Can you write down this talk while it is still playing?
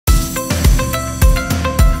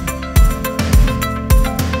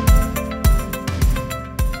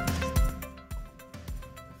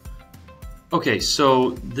Okay, so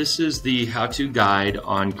this is the how-to guide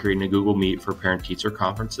on creating a Google Meet for parent-teacher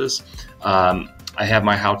conferences. I have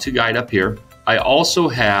my how-to guide up here. I also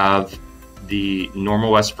have the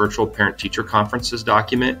Normal West Virtual Parent-Teacher Conferences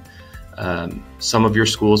document. Some of your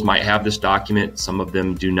schools might have this document, some of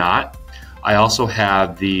them do not. I also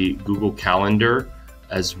have the Google Calendar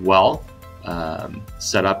as well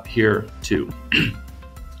set up here too.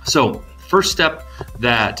 So first step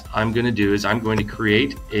that I'm going to do is I'm going to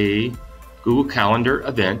create a Google Calendar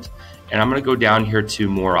event, and I'm going to go down here to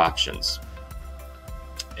more options.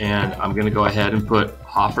 And I'm going to go ahead and put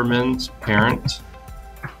Hofferman's Parent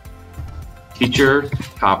Teacher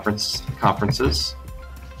Conferences.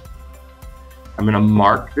 I'm going to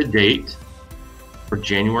mark the date for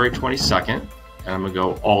January 22nd, and I'm going to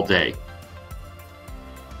go all day.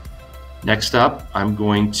 Next up, I'm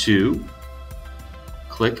going to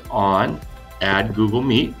click on Add Google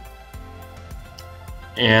Meet.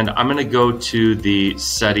 And I'm going to go to the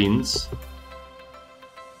settings,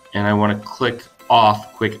 and I want to click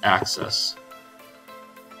off quick access.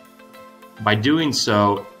 By doing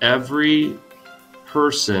so, every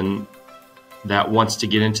person that wants to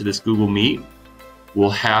get into this Google Meet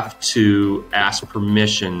will have to ask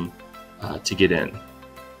permission to get in.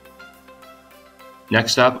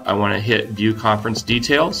 Next up, I want to hit View Conference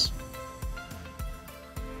Details.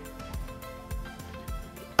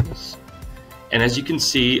 And as you can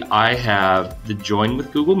see, I have the Join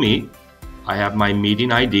with Google Meet. I have my meeting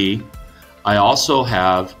ID. I also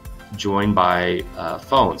have Join by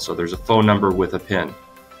phone. So there's a phone number with a PIN.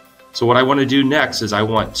 So what I want to do next is I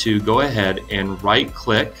want to go ahead and right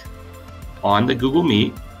click on the Google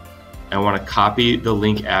Meet. I want to copy the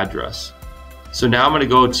link address. So now I'm going to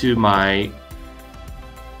go to my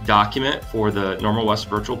document for the Normal West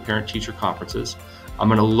Virtual Parent Teacher Conferences. I'm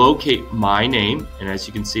going to locate my name, and as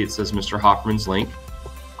you can see, it says Mr. Hofferman's link.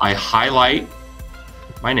 I highlight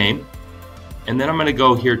my name, and then I'm going to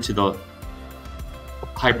go here to the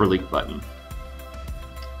hyperlink button.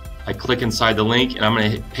 I click inside the link, and I'm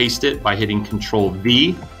going to paste it by hitting Control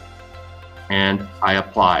V, and I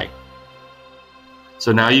apply.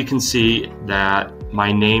 So now you can see that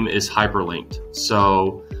my name is hyperlinked.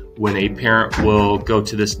 So when a parent will go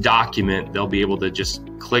to this document, they'll be able to just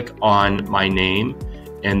click on my name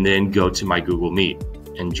and then go to my Google Meet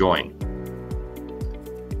and join.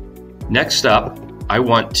 Next up, I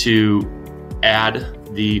want to add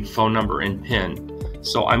the phone number and PIN.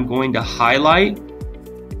 So I'm going to highlight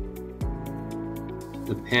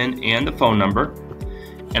the PIN and the phone number,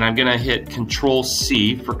 and I'm going to hit Control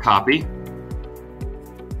C for copy.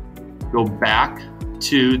 Go back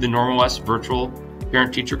to the Normal West Virtual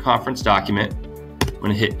Parent Teacher Conference document. I'm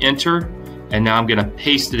going to hit Enter, and now I'm going to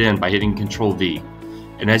paste it in by hitting Control V.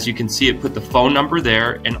 And as you can see, it put the phone number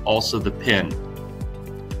there and also the PIN.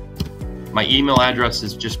 My email address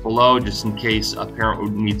is just below, just in case a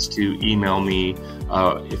parent needs to email me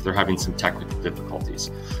if they're having some technical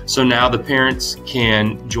difficulties. So now the parents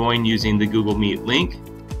can join using the Google Meet link,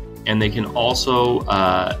 and they can also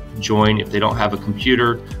join if they don't have a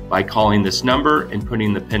computer by calling this number and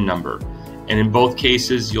putting the PIN number. And in both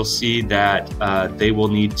cases, you'll see that they will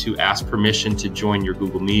need to ask permission to join your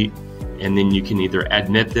Google Meet, and then you can either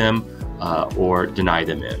admit them or deny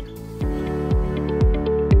them in.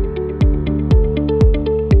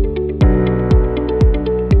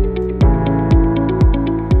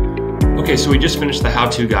 Okay, so we just finished the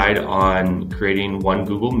how-to guide on creating one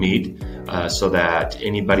Google Meet so that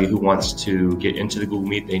anybody who wants to get into the Google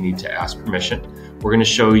Meet, they need to ask permission. We're going to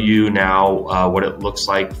show you now what it looks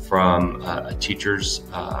like from a teacher's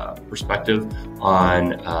perspective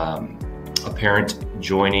on a parent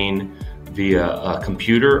joining via a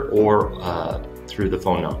computer or through the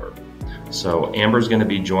phone number. So Amber's going to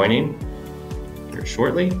be joining here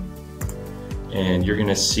shortly, and you're going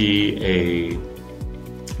to see a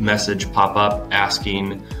message pop up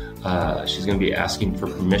asking, she's going to be asking for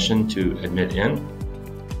permission to admit in.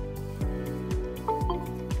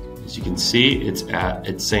 As you can see,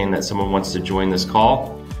 it's saying that someone wants to join this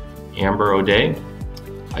call. Amber O'Day.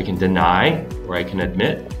 I can deny or I can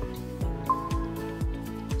admit.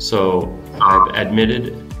 So I've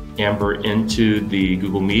admitted Amber into the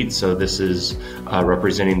Google Meet. So this is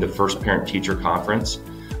representing the first parent-teacher conference.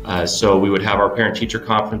 So we would have our parent-teacher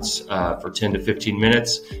conference for 10 to 15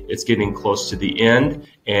 minutes. It's getting close to the end,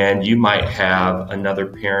 and you might have another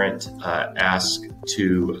parent ask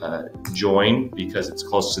to join because it's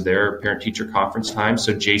close to their parent-teacher conference time.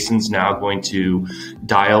 So Jason's now going to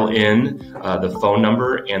dial in the phone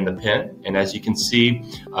number and the PIN. And as you can see,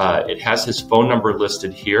 it has his phone number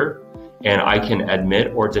listed here, and I can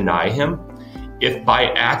admit or deny him. If by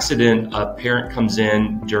accident a parent comes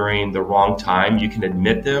in during the wrong time, you can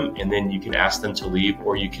admit them and then you can ask them to leave,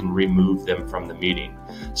 or you can remove them from the meeting.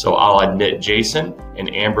 So I'll admit Jason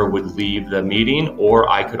and Amber would leave the meeting, or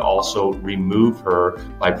I could also remove her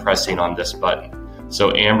by pressing on this button.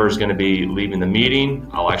 So Amber's going to be leaving the meeting.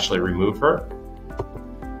 I'll actually remove her.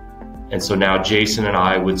 And so now Jason and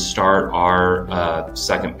I would start our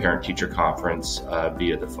second parent-teacher conference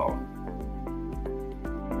via the phone.